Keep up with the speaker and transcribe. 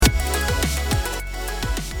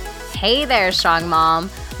Hey there, Strong Mom.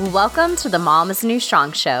 Welcome to the Mom is the New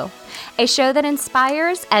Strong Show, a show that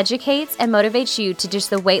inspires, educates, and motivates you to ditch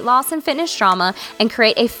the weight loss and fitness drama and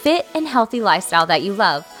create a fit and healthy lifestyle that you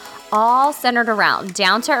love, all centered around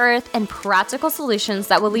down-to-earth and practical solutions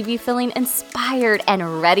that will leave you feeling inspired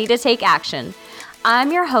and ready to take action.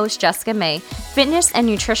 I'm your host, Jessica May, fitness and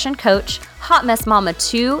nutrition coach, hot mess mama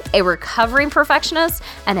too, a recovering perfectionist,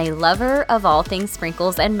 and a lover of all things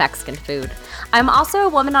sprinkles and Mexican food. I'm also a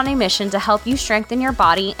woman on a mission to help you strengthen your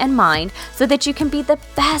body and mind so that you can be the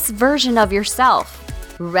best version of yourself.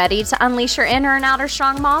 Ready to unleash your inner and outer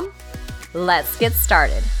strong mom? Let's get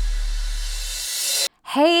started.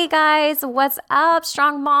 Hey guys, what's up,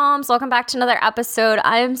 strong moms? Welcome back to another episode.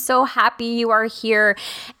 I am so happy you are here.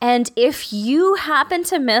 And if you happen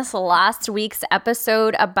to miss last week's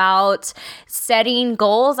episode about setting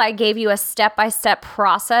goals, I gave you a step-by-step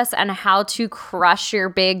process on how to crush your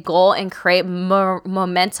big goal and create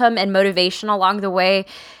momentum and motivation along the way.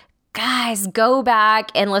 Guys, go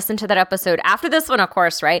back and listen to that episode after this one, of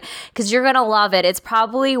course, right? Because you're going to love it. It's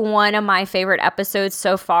probably one of my favorite episodes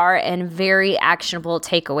so far and very actionable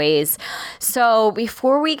takeaways. So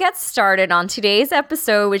before we get started on today's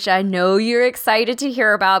episode, which I know you're excited to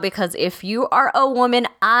hear about, because if you are a woman,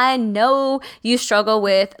 I know you struggle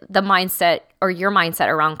with the mindset or your mindset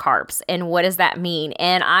around carbs and what does that mean?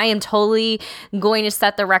 And I am totally going to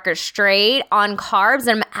set the record straight on carbs,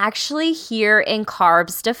 and I'm actually here in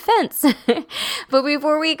carbs defense. But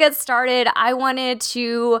before we get started, I wanted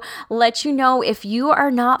to let you know, if you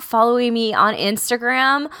are not following me on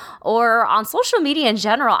Instagram or on social media in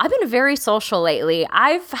general, I've been very social lately.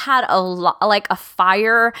 I've had a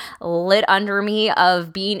fire lit under me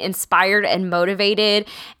of being inspired and motivated.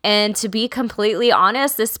 And to be completely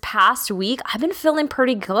honest, this past week, I've been feeling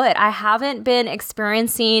pretty good. I haven't been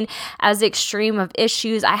experiencing as extreme of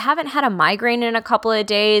issues. I haven't had a migraine in a couple of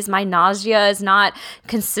days. My nausea is not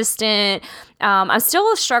consistent. I'm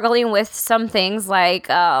still struggling with some things like,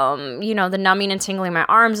 the numbing and tingling in my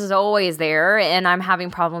arms is always there, and I'm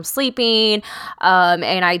having problems sleeping,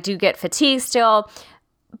 and I do get fatigue still.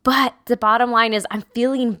 But the bottom line is I'm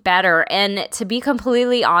feeling better. And to be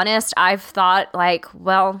completely honest, I've thought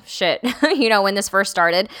well, shit, when this first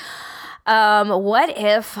started, what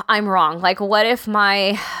if I'm wrong? What if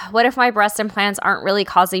my breast implants aren't really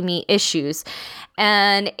causing me issues?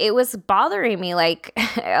 And it was bothering me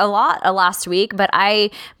a lot last week, but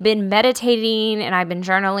I've been meditating and I've been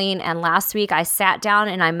journaling. And last week I sat down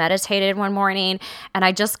and I meditated one morning, and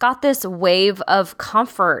I just got this wave of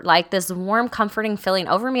comfort, this warm, comforting feeling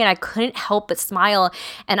over me. And I couldn't help but smile.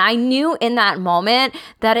 And I knew in that moment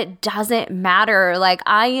that it doesn't matter.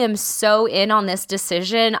 I am so in on this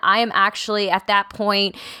decision. I am actually at that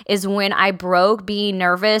point is when I broke being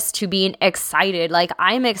nervous to being excited.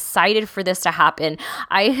 I'm excited for this to happen.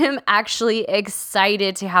 I am actually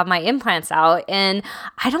excited to have my implants out, and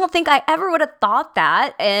I don't think I ever would have thought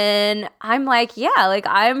that. And I'm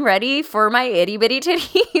I'm ready for my itty bitty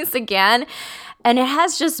titties again. And it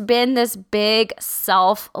has just been this big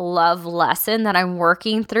self-love lesson that I'm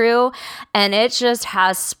working through, and it just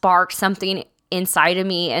has sparked something inside of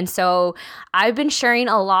me. And so I've been sharing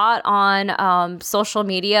a lot on social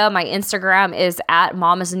media. My Instagram is at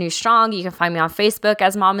Mom is the New Strong. You can find me on Facebook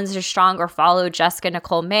as Mom is the New Strong, or follow Jessica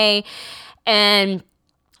Nicole May. And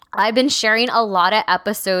I've been sharing a lot of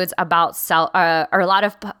episodes about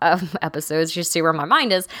episodes, you see where my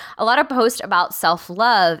mind is, a lot of posts about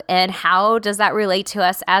self-love and how does that relate to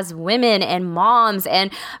us as women and moms,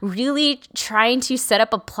 and really trying to set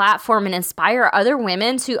up a platform and inspire other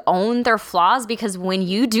women to own their flaws, because when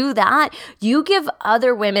you do that, you give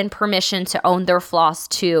other women permission to own their flaws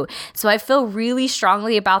too. So I feel really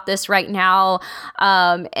strongly about this right now.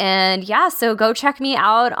 So go check me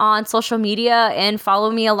out on social media and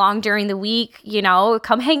follow me along during the week.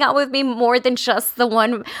 Come hang out with me more than just the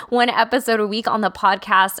one episode a week on the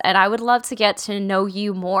podcast, and I would love to get to know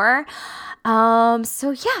you more.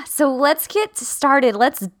 So let's get started.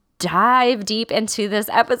 Let's dive deep into this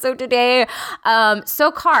episode today.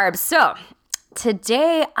 Carbs. So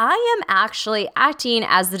today, I am actually acting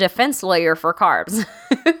as the defense lawyer for carbs.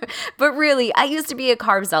 But really, I used to be a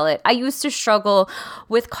carb zealot. I used to struggle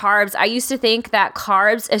with carbs. I used to think that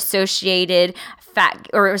carbs associated fat,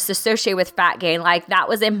 or it was associated with fat gain. That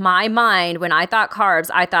was in my mind when I thought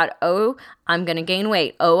carbs. I thought, oh, I'm going to gain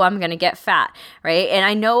weight. Oh, I'm going to get fat, right? And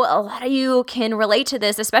I know a lot of you can relate to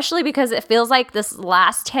this, especially because it feels like this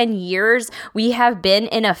last 10 years, we have been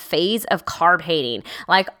in a phase of carb hating.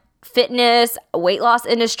 fitness, weight loss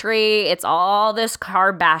industry, it's all this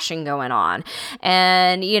carb bashing going on.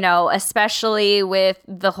 And, especially with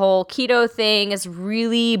the whole keto thing is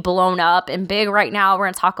really blown up and big right now. We're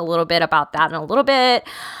going to talk a little bit about that in a little bit.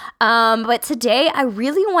 But today I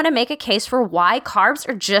really want to make a case for why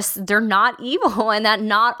carbs they're not evil, and that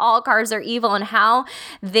not all carbs are evil, and how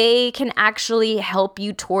they can actually help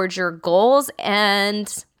you towards your goals.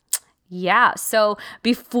 And yeah, so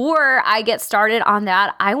before I get started on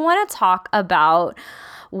that, I want to talk about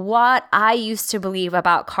what I used to believe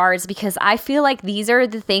about carbs, because I feel like these are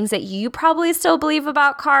the things that you probably still believe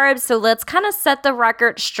about carbs. So let's kind of set the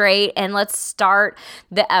record straight and let's start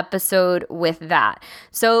the episode with that.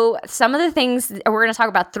 So some of the things, we're going to talk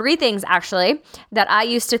about 3 things actually that I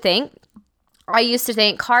used to think. I used to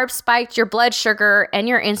think carbs spiked your blood sugar and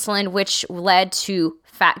your insulin, which led to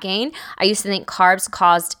fat gain. I used to think carbs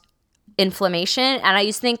caused inflammation, and I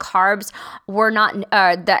used to think carbs were not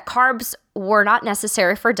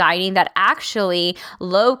necessary for dieting, that actually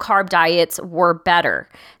low carb diets were better.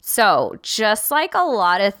 So just like a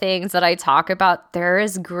lot of things that I talk about, there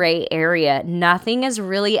is gray area. Nothing is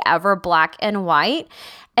really ever black and white.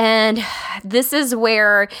 And this is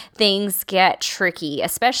where things get tricky,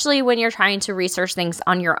 especially when you're trying to research things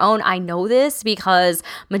on your own. I know this because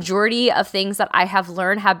majority of things that I have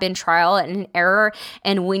learned have been trial and error.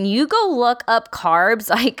 And when you go look up carbs,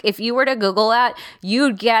 like if you were to Google that,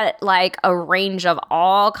 you'd get like a range of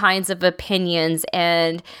all kinds of opinions.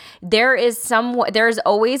 And there's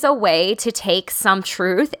always a way to take some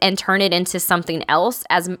truth and turn it into something else,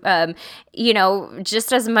 as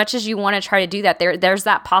just as much as you want to try to do that. There's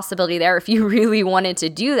that possibility there if you really wanted to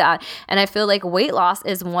do that. And I feel like weight loss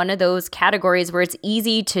is one of those categories where it's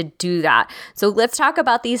easy to do that. So let's talk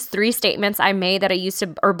about these 3 statements I made that I used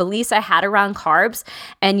to, or beliefs I had around carbs.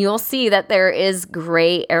 And you'll see that there is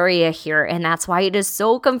gray area here. And that's why it is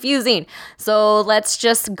so confusing. So let's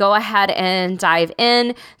just go ahead and dive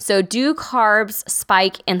in. So do carbs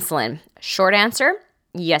spike insulin? Short answer,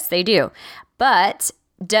 yes, they do. But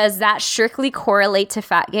does that strictly correlate to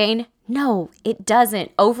fat gain? No, it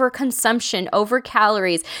doesn't. Overconsumption, over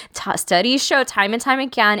calories. Studies show time and time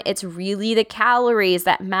again, it's really the calories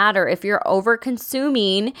that matter. If you're over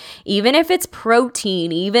consuming, even if it's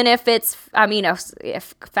protein, even if it's,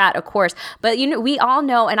 if fat, of course, but we all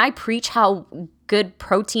know, and I preach how good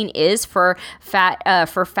protein is for fat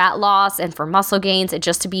loss and for muscle gains and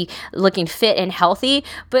just to be looking fit and healthy.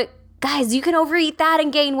 But guys, you can overeat that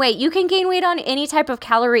and gain weight. You can gain weight on any type of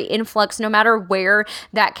calorie influx, no matter where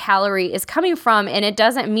that calorie is coming from. And it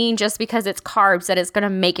doesn't mean just because it's carbs that it's going to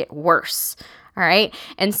make it worse. All right.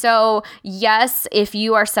 And so, yes, if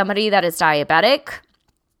you are somebody that is diabetic,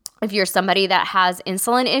 if you're somebody that has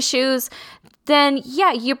insulin issues, then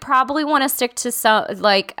yeah, you probably want to stick to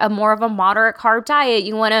a more of a moderate carb diet.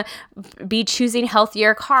 You want to be choosing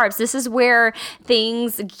healthier carbs. This is where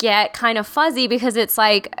things get kind of fuzzy, because it's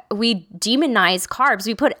like we demonize carbs.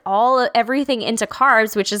 We put everything into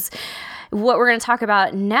carbs, which is what we're going to talk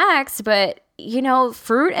about next. But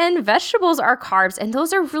fruit and vegetables are carbs, and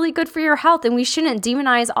those are really good for your health. And we shouldn't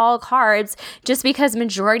demonize all carbs just because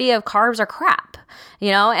majority of carbs are crap,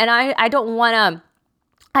 and I don't want to,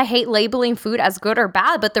 I hate labeling food as good or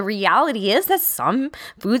bad, but the reality is that some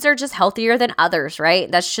foods are just healthier than others, right?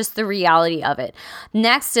 That's just the reality of it.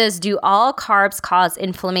 Next is, do all carbs cause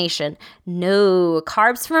inflammation? No,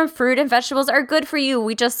 carbs from fruit and vegetables are good for you.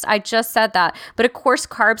 I just said that. But of course,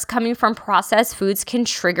 carbs coming from processed foods can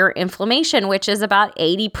trigger inflammation, which is about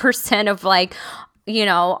 80% of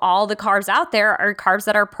all the carbs out there are carbs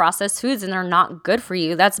that are processed foods, and they're not good for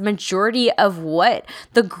you. That's majority of what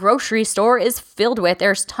the grocery store is filled with.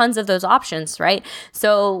 There's tons of those options, right?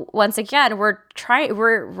 So once again, we're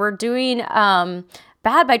doing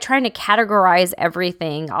bad by trying to categorize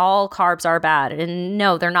everything. All carbs are bad, and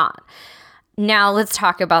no, they're not. Now let's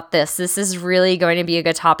talk about this. This is really going to be a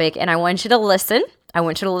good topic, and I want you to listen. I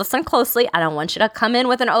want you to listen closely, and I want you to come in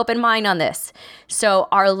with an open mind on this. So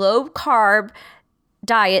are low carb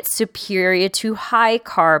diets superior to high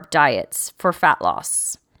carb diets for fat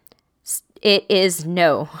loss? It is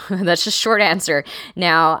no. That's just short answer.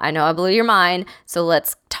 Now, I know I blew your mind, so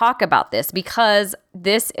let's talk about this, because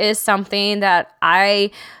this is something that I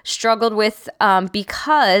struggled with,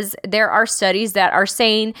 because there are studies that are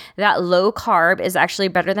saying that low carb is actually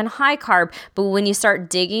better than high carb. But when you start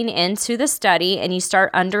digging into the study and you start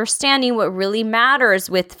understanding what really matters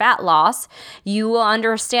with fat loss, you will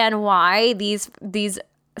understand why these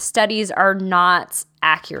studies are not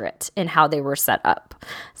accurate in how they were set up.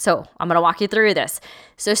 So I'm going to walk you through this.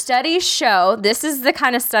 So studies show, this is the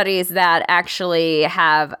kind of studies that actually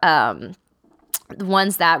have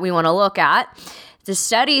ones that we want to look at. The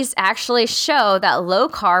studies actually show that low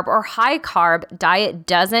carb or high carb diet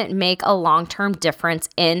doesn't make a long-term difference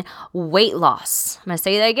in weight loss. I'm going to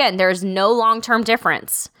say that again. There's no long-term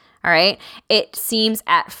difference. All right. It seems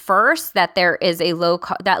at first that there is low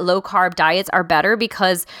carb diets are better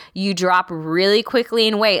because you drop really quickly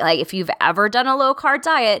in weight. Like if you've ever done a low carb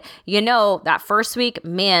diet, you know that first week,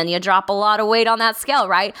 man, you drop a lot of weight on that scale,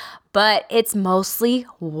 right? But it's mostly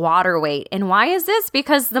water weight. And why is this?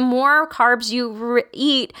 Because the more carbs you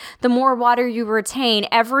eat, the more water you retain.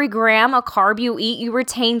 Every gram of carb you eat, you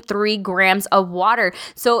retain 3 grams of water.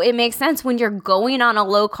 So it makes sense when you're going on a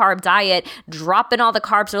low carb diet, dropping all the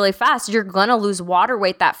carbs really fast, you're going to lose water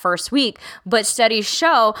weight that first week. But studies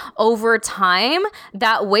show over time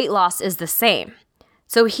that weight loss is the same.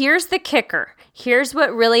 So here's the kicker. Here's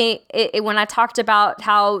what really, when I talked about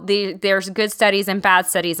how there's good studies and bad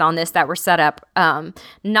studies on this that were set up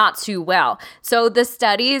not too well. So the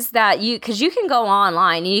studies that because you can go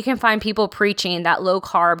online and you can find people preaching that low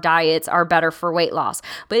carb diets are better for weight loss.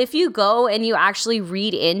 But if you go and you actually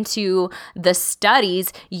read into the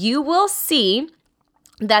studies, you will see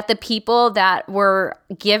that the people that were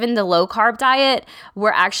given the low carb diet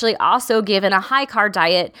were actually also given a high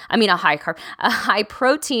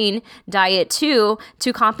protein diet too,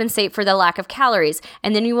 to compensate for the lack of calories.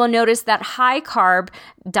 And then you will notice that high carb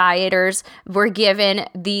dieters were given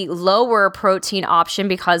the lower protein option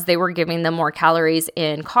because they were giving them more calories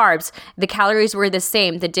in carbs. The calories were the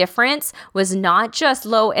same. The difference was not just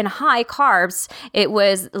low and high carbs, it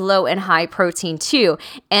was low and high protein too.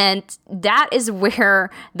 And that is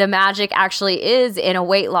where the magic actually is in a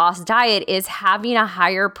weight loss diet, is having a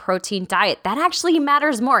higher protein diet. That actually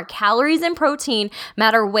matters more. Calories and protein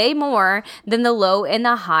matter way more than the low and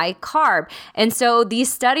the high carb. And so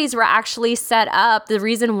these studies were actually set up. The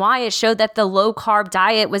reason why it showed that the low carb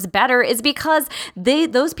diet was better is because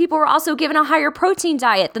those people were also given a higher protein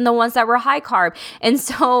diet than the ones that were high carb. And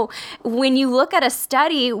so when you look at a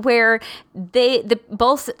study where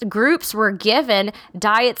both groups were given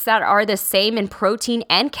diets that are the same in protein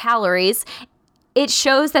and calories, it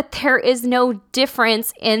shows that there is no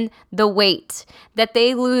difference in the weight, that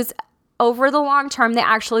they lose over the long term, they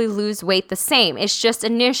actually lose weight the same. It's just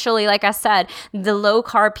initially, like I said, the low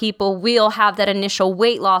carb people will have that initial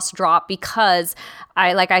weight loss drop because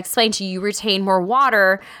like I explained to you, you retain more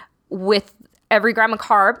water with every gram of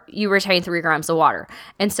carb, you retain 3 grams of water.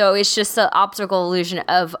 And so it's just an optical illusion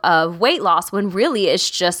of weight loss when really it's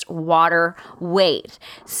just water weight.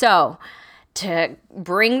 So to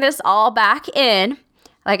bring this all back in,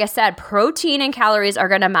 like I said, protein and calories are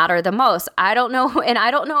going to matter the most. I don't know, and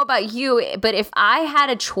I don't know about you, but if I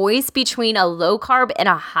had a choice between a low carb and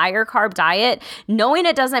a higher carb diet, knowing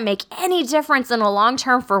it doesn't make any difference in the long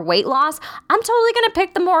term for weight loss, I'm totally going to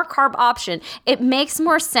pick the more carb option. It makes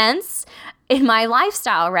more sense in my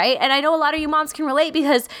lifestyle, right? And I know a lot of you moms can relate,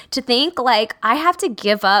 because to think like I have to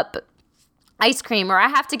give up ice cream, or I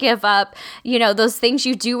have to give up, those things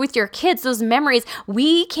you do with your kids, those memories.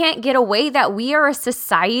 We can't get away that we are a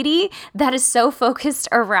society that is so focused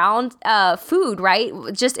around food, right?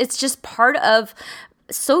 It's just part of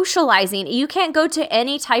socializing. You can't go to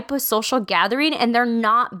any type of social gathering and there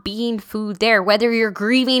not being food there, whether you're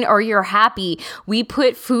grieving or you're happy. We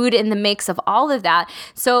put food in the mix of all of that.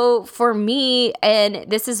 So for me, and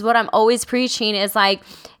this is what I'm always preaching, is like,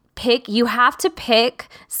 you have to pick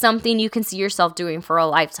something you can see yourself doing for a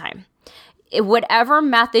lifetime. Whatever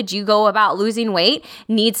method you go about losing weight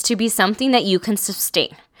needs to be something that you can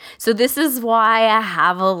sustain. So this is why I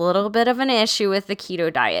have a little bit of an issue with the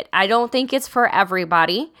keto diet. I don't think it's for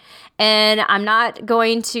everybody. And I'm not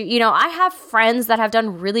going to, I have friends that have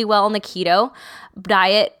done really well on the keto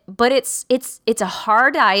diet, but it's a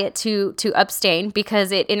hard diet to abstain,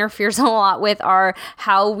 because it interferes a lot with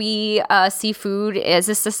how we see food as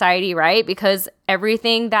a society, right? Because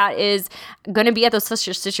everything that is going to be at those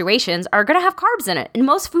situations are going to have carbs in it. And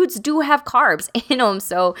most foods do have carbs in them.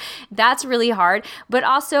 So that's really hard. But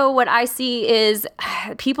also what I see is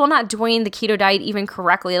people not doing the keto diet even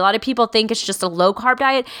correctly. A lot of people think it's just a low carb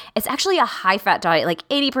diet. It's actually a high fat diet, like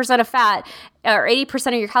 80% of fat, or 80%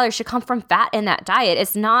 of your calories should come from fat in that diet.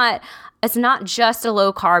 It's not just a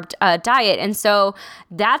low carb diet. And so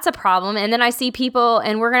that's a problem. And then I see people,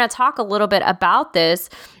 and we're going to talk a little bit about this,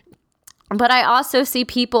 but I also see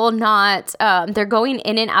people they're going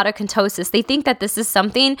in and out of ketosis. They think that this is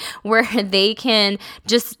something where they can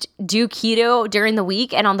just do keto during the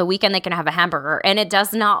week, and on the weekend they can have a hamburger. And it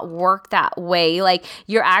does not work that way. Like,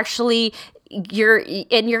 you're actually you're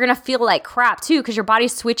going to feel like crap too, because your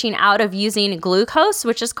body's switching out of using glucose,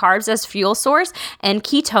 which is carbs, as fuel source, and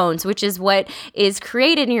ketones, which is what is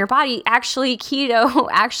created in your body. Actually, keto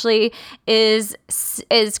actually is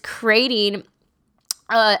creating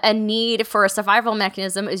a need for a survival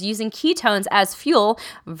mechanism, is using ketones as fuel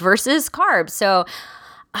versus carbs. So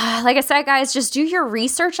like I said, guys, just do your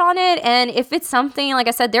research on it. And if it's something, like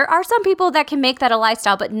I said, there are some people that can make that a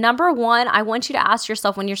lifestyle. But number one, I want you to ask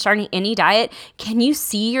yourself, when you're starting any diet, can you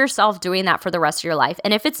see yourself doing that for the rest of your life?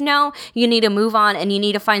 And if it's no, you need to move on, and you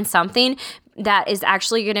need to find something that is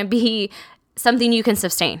actually going to be something you can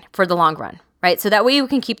sustain for the long run, right? So that way you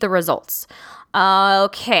can keep the results.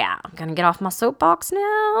 Okay, I'm gonna get off my soapbox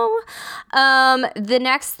now. The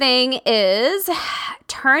next thing is,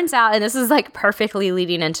 turns out, and this is like perfectly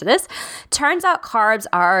leading into this, turns out carbs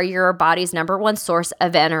are your body's number one source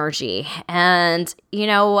of energy. And you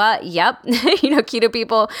know what? Yep. Keto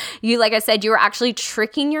people, like I said, you are actually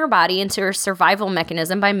tricking your body into a survival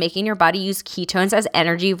mechanism by making your body use ketones as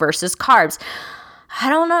energy versus carbs. I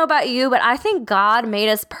don't know about you, but I think God made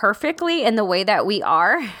us perfectly in the way that we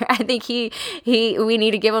are. I think we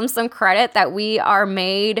need to give him some credit that we are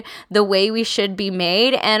made the way we should be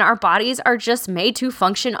made, and our bodies are just made to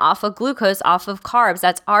function off of glucose, off of carbs.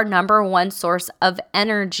 That's our number one source of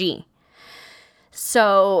energy.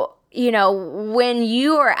 So, when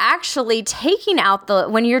you are actually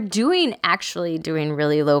when you're doing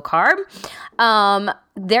really low carb,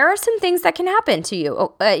 there are some things that can happen to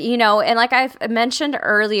you, and like I've mentioned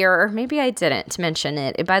earlier, or maybe I didn't mention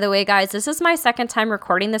it. By the way, guys, this is my second time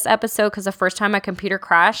recording this episode because the first time my computer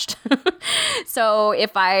crashed. So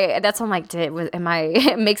I'm like, am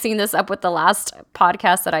I mixing this up with the last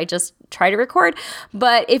podcast that I just tried to record?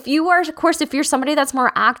 But if you're somebody that's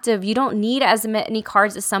more active, you don't need as many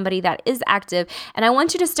carbs as somebody that is active. And I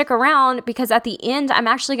want you to stick around, because at the end, I'm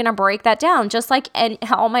actually going to break that down. Just like in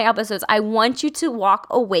all my episodes, I want you to walk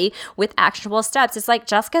away with actionable steps. It's like,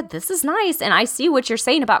 Jessica, this is nice, and I see what you're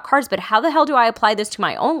saying about carbs, but how the hell do I apply this to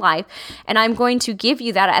my own life? And I'm going to give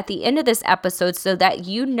you that at the end of this episode, so that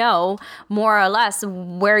you know more or less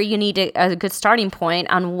where you need a good starting point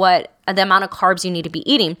on what the amount of carbs you need to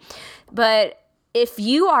be eating. But if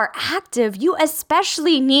you are active, you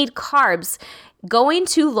especially need carbs. Going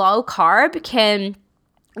to low carb can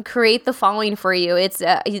create the following for you.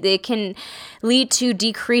 It can lead to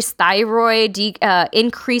decreased thyroid,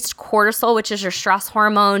 increased cortisol, which is your stress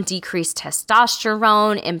hormone, decreased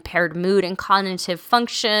testosterone, impaired mood and cognitive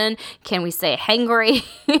function. Can we say hangry?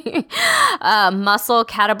 Muscle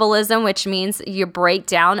catabolism, which means your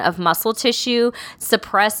breakdown of muscle tissue,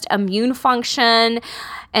 suppressed immune function.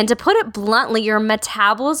 And to put it bluntly, your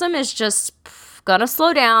metabolism is just gonna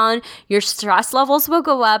slow down, your stress levels will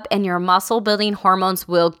go up, and your muscle building hormones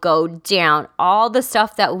will go down. All the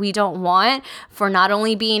stuff that we don't want for not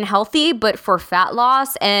only being healthy, but for fat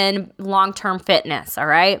loss and long-term fitness, all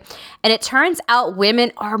right? And it turns out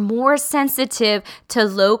women are more sensitive to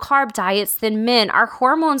low-carb diets than men. Our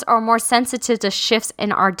hormones are more sensitive to shifts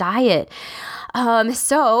in our diet.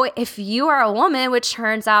 So if you are a woman, which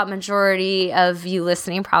turns out majority of you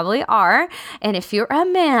listening probably are, and if you're a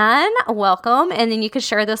man, welcome. And then you can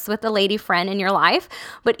share this with a lady friend in your life.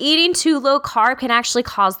 But eating too low carb can actually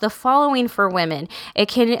cause the following for women. It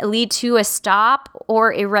can lead to a stopped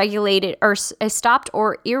or irregular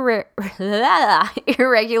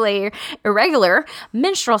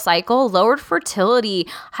menstrual cycle, lowered fertility,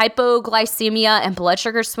 hypoglycemia and blood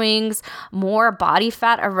sugar swings, more body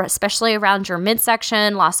fat, especially around your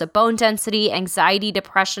midsection, loss of bone density, anxiety,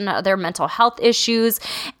 depression, other mental health issues,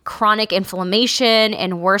 chronic inflammation,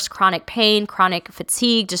 and worse, chronic pain, chronic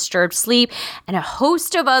fatigue, disturbed sleep, and a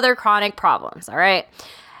host of other chronic problems. All right.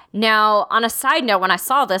 Now, on a side note, when I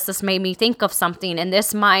saw this made me think of something, and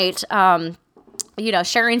this might,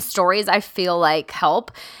 sharing stories, I feel like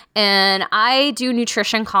help. And I do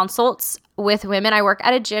nutrition consults with women. I work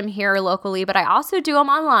at a gym here locally, but I also do them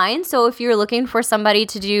online. So if you're looking for somebody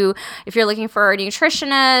if you're looking for a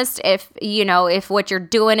nutritionist, if what you're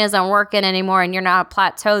doing isn't working anymore and you're not a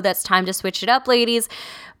plateau, that's time to switch it up, ladies.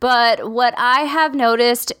 But what I have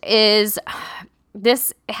noticed is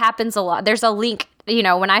this happens a lot. There's a link,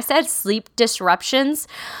 when I said sleep disruptions,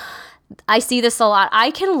 I see this a lot.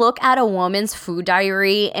 I can look at a woman's food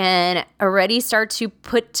diary and already start to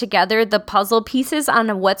put together the puzzle pieces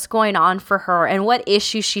on what's going on for her and what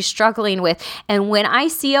issues she's struggling with. And when I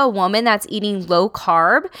see a woman that's eating low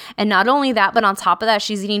carb, and not only that, but on top of that,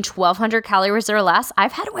 she's eating 1,200 calories or less.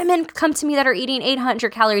 I've had women come to me that are eating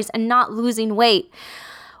 800 calories and not losing weight.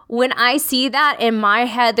 when I see that in my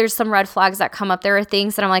head, there's some red flags that come up. There are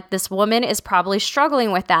things that I'm like, this woman is probably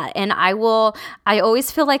struggling with that. And I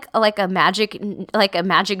always feel like a magic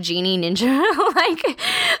genie ninja,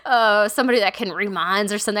 like somebody that can read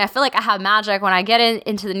minds or something. I feel like I have magic when I get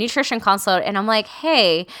into the nutrition consult and I'm like,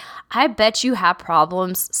 hey, I bet you have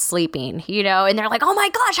problems sleeping, and they're like, oh my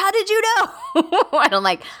gosh, how did you know? And I'm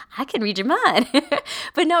like, I can read your mind.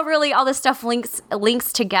 But no, really, all this stuff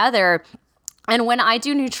links together. And when I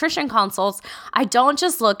do nutrition consults, I don't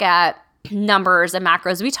just look at numbers and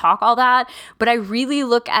macros. We talk all that, but I really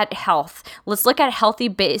look at health. Let's look at healthy,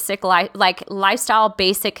 basic lifestyle,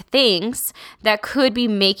 basic things that could be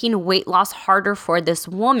making weight loss harder for this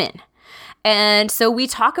woman. And so we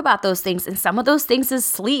talk about those things, and some of those things is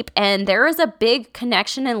sleep. And there is a big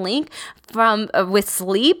connection and link with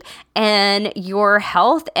sleep and your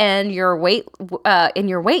health and your weight,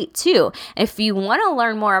 too. If you want to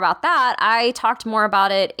learn more about that, I talked more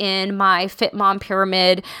about it in my Fit Mom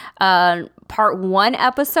Pyramid part 1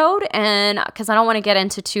 episode, and because I don't want to get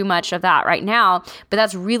into too much of that right now, but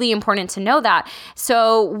that's really important to know that.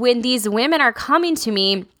 So when these women are coming to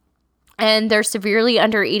me, and they're severely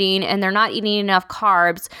under eating and they're not eating enough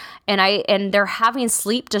carbs and they're having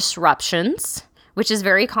sleep disruptions, which is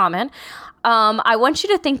very common. I want you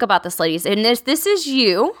to think about this, ladies. And this is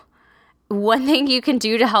you. One thing you can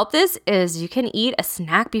do to help this is you can eat a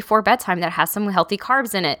snack before bedtime that has some healthy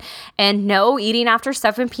carbs in it. And no, eating after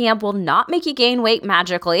 7 p.m. will not make you gain weight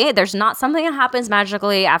magically. There's not something that happens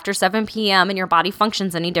magically after 7 p.m. and your body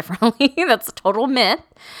functions any differently. That's a total myth.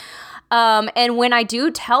 And when I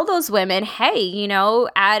do tell those women, hey,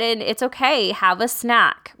 add in, it's okay, have a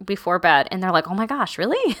snack before bed. And they're like, oh my gosh,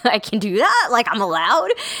 really? I can do that? Like, I'm allowed?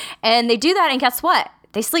 And they do that, and guess what?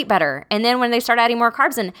 They sleep better. And then when they start adding more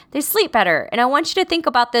carbs in, they sleep better. And I want you to think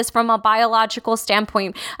about this from a biological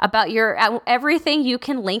standpoint about everything you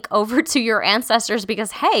can link over to your ancestors,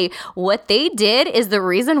 because, hey, what they did is the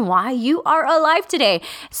reason why you are alive today.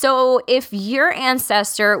 So if your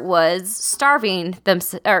ancestor was starving,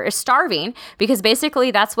 because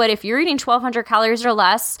basically that's what, if you're eating 1,200 calories or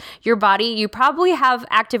less, your body, you probably have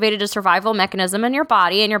activated a survival mechanism in your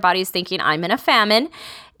body, and your body's thinking, I'm in a famine.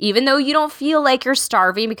 Even though you don't feel like you're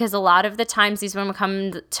starving, because a lot of the times these women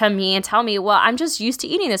come to me and tell me, well, I'm just used to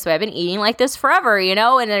eating this way. I've been eating like this forever,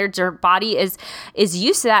 and their body is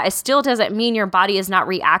used to that. It still doesn't mean your body is not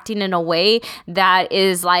reacting in a way that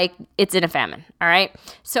is like it's in a famine, all right?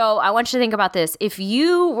 So I want you to think about this. If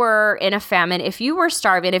you were in a famine, if you were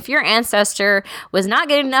starving, if your ancestor was not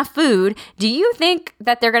getting enough food, do you think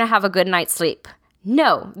that they're going to have a good night's sleep?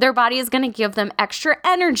 No, their body is going to give them extra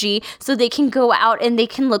energy so they can go out and they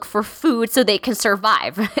can look for food so they can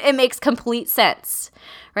survive. It makes complete sense,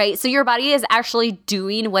 right? So your body is actually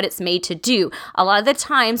doing what it's made to do. A lot of the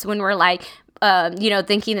times when we're like,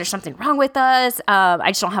 thinking there's something wrong with us,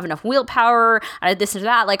 I just don't have enough willpower, this or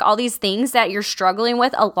that, like all these things that you're struggling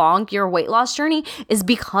with along your weight loss journey is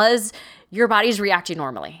because your body's reacting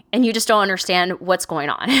normally and you just don't understand what's going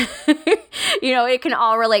on. It can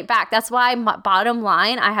all relate back. That's why, bottom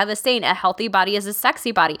line, I have a saying, a healthy body is a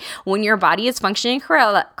sexy body. When your body is functioning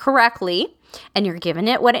correctly and you're giving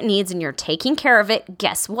it what it needs and you're taking care of it,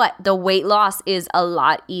 guess what? The weight loss is a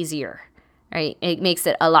lot easier. Right? It makes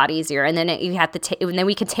it a lot easier. And then and then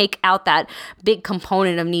we can take out that big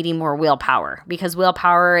component of needing more willpower, because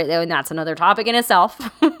willpower, and that's another topic in itself.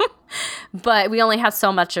 But we only have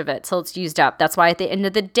so much of it till it's used up. That's why at the end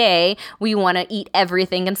of the day, we want to eat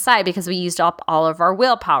everything inside, because we used up all of our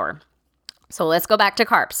willpower. So let's go back to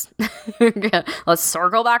carbs. Let's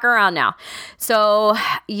circle back around now. So,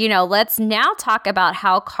 let's now talk about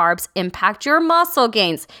how carbs impact your muscle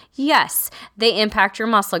gains. Yes, they impact your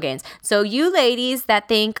muscle gains. So you ladies that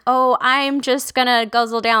think, oh, I'm just going to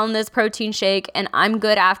guzzle down this protein shake and I'm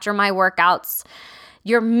good after my workouts,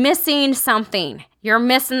 you're missing something. You're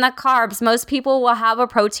missing the carbs. Most people will have a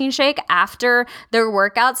protein shake after their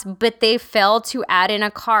workouts, but they fail to add in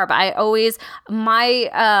a carb.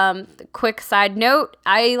 My quick side note,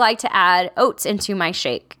 I like to add oats into my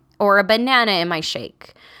shake or a banana in my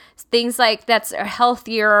shake. Things like that's a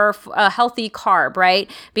healthy carb, right?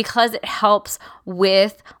 Because it helps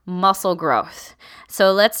with muscle growth.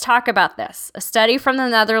 So let's talk about this. A study from the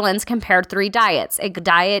Netherlands compared 3 diets. A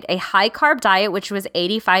high carb diet, which was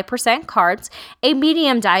 85% carbs, a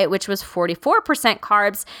medium diet, which was 44%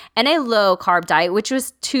 carbs, and a low carb diet, which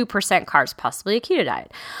was 2% carbs, possibly a keto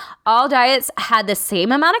diet. All diets had the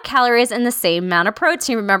same amount of calories and the same amount of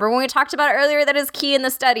protein. Remember when we talked about it earlier, that is key in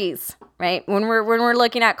the studies, right? When we're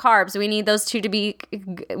looking at carbs, we need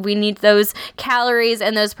those calories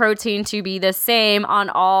and those protein to be the same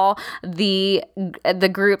on all the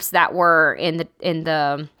groups that were in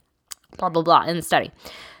the blah, blah, blah in the study.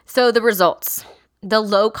 So the results, the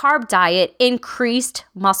low carb diet increased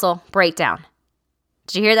muscle breakdown.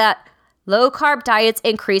 Did you hear that? Low carb diets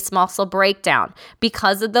increase muscle breakdown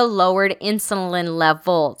because of the lowered insulin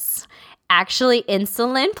levels. Actually,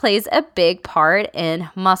 insulin plays a big part in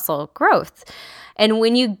muscle growth. And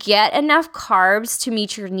when you get enough carbs to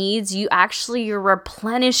meet your needs, you're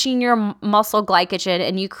replenishing your muscle glycogen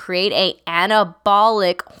and you create an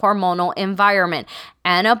anabolic hormonal environment.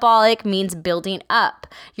 Anabolic means building up.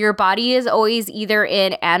 Your body is always either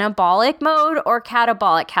in anabolic mode or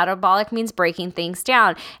catabolic. Catabolic means breaking things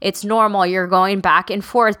down. It's normal. You're going back and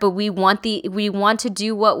forth, but we want to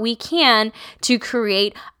do what we can to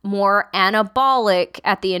create more anabolic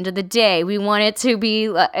at the end of the day. We want it to be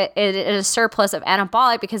a surplus of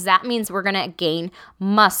anabolic because that means we're going to gain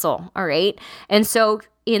muscle, all right? And so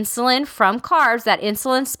insulin from carbs, that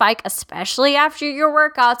insulin spike, especially after your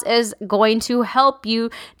workouts, is going to help you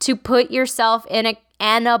to put yourself in an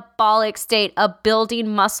anabolic state, a building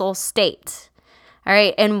muscle state. All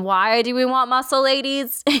right. And why do we want muscle,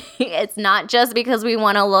 ladies? It's not just because we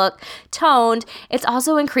want to look toned. It's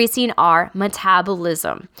also increasing our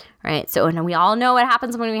metabolism, right? So, and we all know what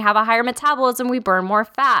happens when we have a higher metabolism. We burn more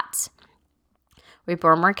fat. We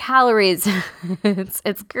burn more calories.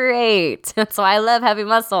 It's great. That's why I love heavy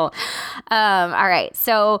muscle. All right.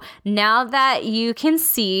 So now that you can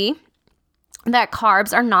see that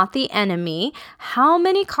carbs are not the enemy, how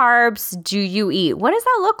many carbs do you eat? What does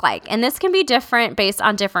that look like? And this can be different based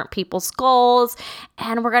on different people's goals,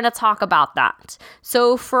 and we're going to talk about that.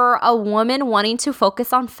 So for a woman wanting to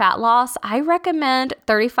focus on fat loss, I recommend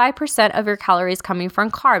 35% of your calories coming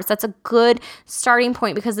from carbs. That's a good starting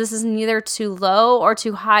point because this is neither too low or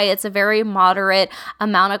too high. It's a very moderate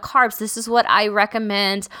amount of carbs. This is what I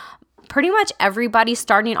recommend pretty much everybody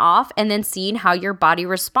starting off and then seeing how your body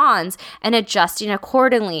responds and adjusting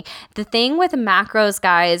accordingly. The thing with macros,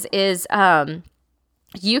 guys, is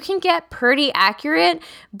you can get pretty accurate,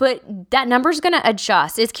 but that number is going to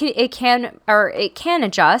adjust. It can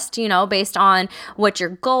adjust, based on what your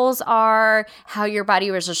goals are, how your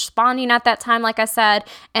body was responding at that time, like I said.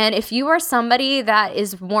 And if you are somebody that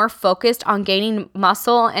is more focused on gaining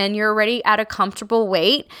muscle and you're already at a comfortable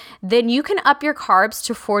weight, then you can up your carbs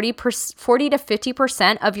to 40 to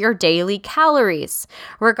 50% of your daily calories.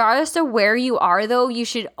 Regardless of where you are, though, you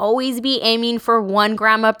should always be aiming for 1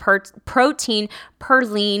 gram of protein per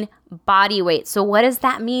lean body weight. So what does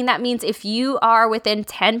that mean? That means if you are within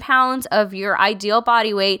 10 pounds of your ideal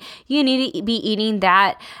body weight, you need to be eating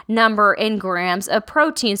that number in grams of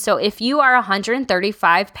protein. So if you are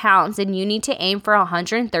 135 pounds, then you need to aim for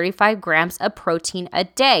 135 grams of protein a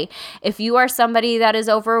day. If you are somebody that is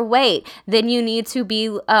overweight, then you need to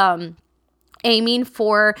be aiming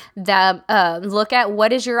for the look at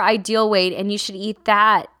what is your ideal weight, and you should eat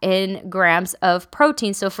that in grams of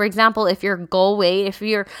protein. So for example, if your goal weight, if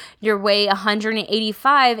your weight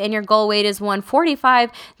 185 and your goal weight is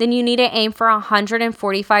 145, then you need to aim for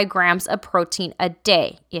 145 grams of protein a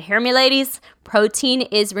day. You hear me, ladies? Protein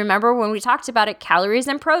is, remember when we talked about it, calories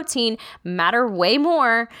and protein matter way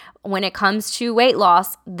more when it comes to weight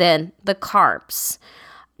loss than the carbs.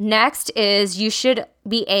 Next is you should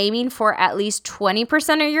be aiming for at least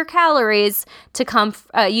 20% of your calories to come,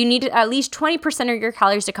 you need at least 20% of your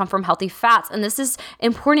calories to come from healthy fats. And this is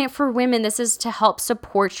important for women. This is to help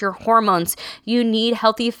support your hormones. You need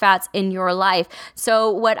healthy fats in your life. So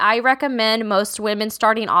what I recommend most women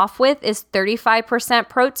starting off with is 35%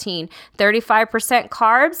 protein, 35%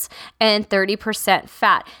 carbs, and 30%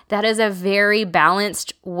 fat. That is a very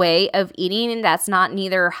balanced way of eating. And that's not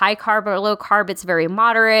neither high carb or low carb. It's very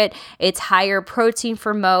moderate. It's higher protein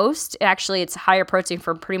for most. Actually, it's higher protein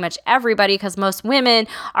for pretty much everybody because most women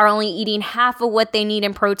are only eating half of what they need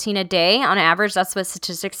in protein a day on average. That's what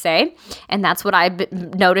statistics say. And that's what I've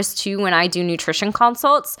noticed too when I do nutrition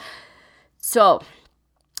consults. So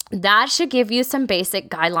that should give you some basic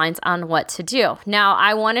guidelines on what to do. Now,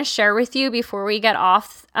 I want to share with you before we get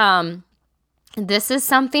off this is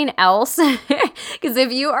something else, because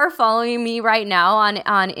if you are following me right now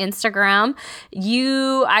on Instagram,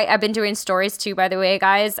 I've been doing stories too, by the way,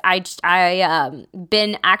 guys. I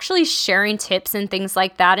been actually sharing tips and things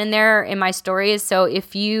like that in there in my stories. So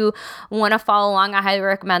if you want to follow along, I highly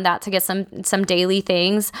recommend that to get some daily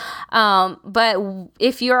things. But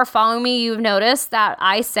if you are following me, you've noticed that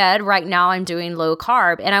I said right now I'm doing low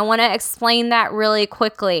carb, and I want to explain that really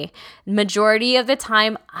quickly. Majority of the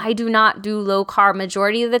time, I do not do low carb.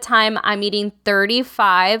 Majority of the time, I'm eating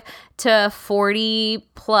 35 to 40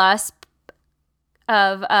 plus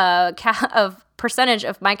of percentage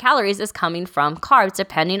of my calories is coming from carbs,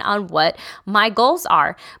 depending on what my goals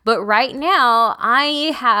are. But right now,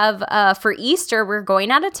 I have, for Easter, we're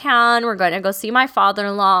going out of town. We're going to go see my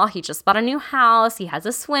father-in-law. He just bought a new house. He has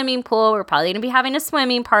a swimming pool. We're probably going to be having a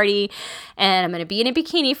swimming party. And I'm going to be in a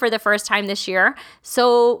bikini for the first time this year.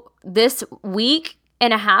 So this week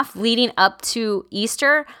and a half leading up to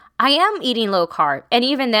Easter, I am eating low carb. And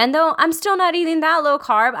even then, though, I'm still not eating that low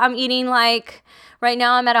carb. I'm eating right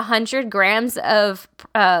now I'm at 100 grams of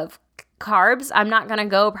carbs. I'm not going to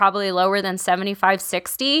go probably lower than 75,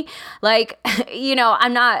 60.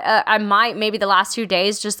 I'm not, I might maybe the last 2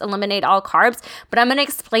 days just eliminate all carbs, but I'm going to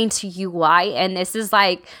explain to you why. And this is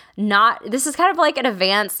this is kind of like an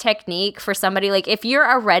advanced technique for somebody. If you're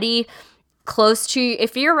already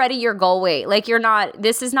if you're already your goal weight,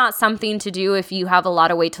 this is not something to do if you have a lot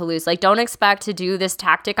of weight to lose. Don't expect to do this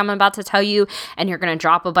tactic I'm about to tell you and you're going to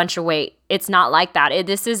drop a bunch of weight. It's not like that.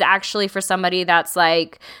 This is actually for somebody that's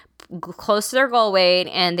close to their goal weight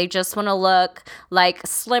and they just want to look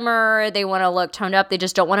slimmer. They want to look toned up. They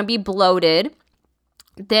just don't want to be bloated.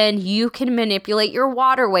 Then you can manipulate your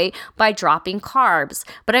water weight by dropping carbs.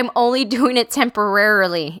 But I'm only doing it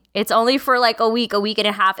temporarily. It's only for a week and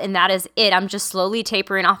a half, and that is it. I'm just slowly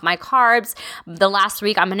tapering off my carbs. The last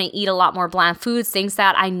week, I'm going to eat a lot more bland foods, things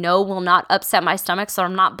that I know will not upset my stomach, so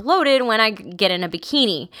I'm not bloated when I get in a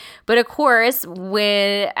bikini. But of course,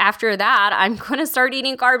 after that, I'm going to start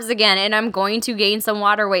eating carbs again, and I'm going to gain some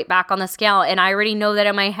water weight back on the scale. And I already know that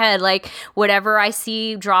in my head, whatever I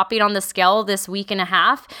see dropping on the scale this week and a half,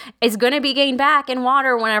 is going to be gained back in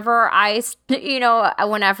water whenever I add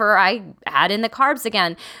in the carbs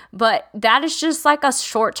again. But that is just a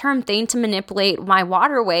short-term thing to manipulate my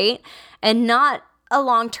water weight and not a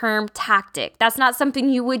long-term tactic. That's not something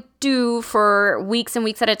you would do for weeks and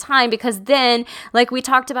weeks at a time, because then, we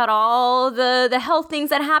talked about all the health things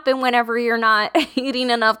that happen whenever you're not eating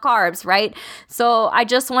enough carbs, right? So I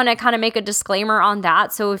just want to kind of make a disclaimer on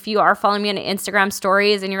that. So if you are following me on Instagram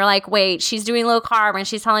stories and you're wait, she's doing low carb and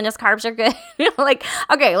she's telling us carbs are good,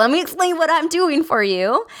 okay, let me explain what I'm doing for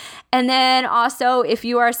you. And then also, if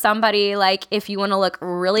you are somebody if you want to look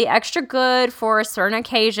really extra good for a certain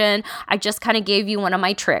occasion, I just kind of gave you one of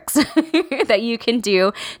my tricks that you can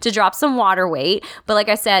do to drop some water weight. But like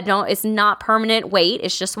I said, it's not permanent weight.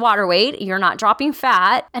 It's just water weight. You're not dropping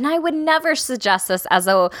fat. And I would never suggest this as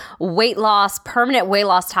a permanent weight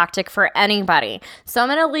loss tactic for anybody. So I'm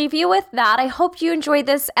going to leave you with that. I hope you enjoyed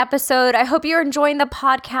this episode. I hope you're enjoying the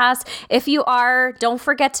podcast. If you are, don't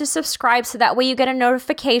forget to subscribe so that way you get a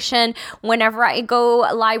notification whenever I go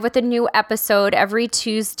live with a new episode every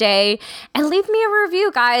Tuesday. And leave me a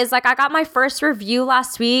review, guys. I got my first review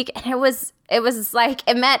last week, and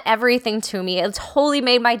it meant everything to me. It totally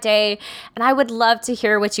made my day. And I would love to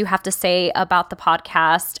hear what you have to say about the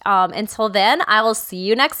podcast. Until then, I will see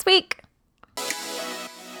you next week.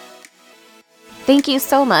 Thank you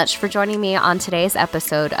so much for joining me on today's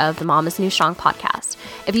episode of the Mom is New Strong podcast.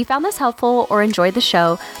 If you found this helpful or enjoyed the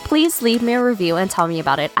show, please leave me a review and tell me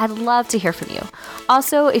about it. I'd love to hear from you.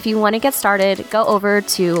 Also, if you want to get started, go over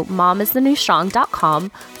to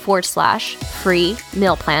momisthenewstrong.com/free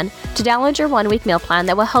meal plan to download your 1-week meal plan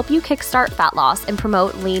that will help you kickstart fat loss and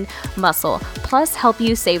promote lean muscle, plus help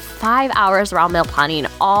you save 5 hours around meal planning,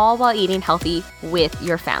 all while eating healthy with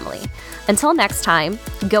your family. Until next time,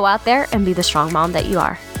 go out there and be the strong mom that you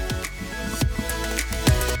are.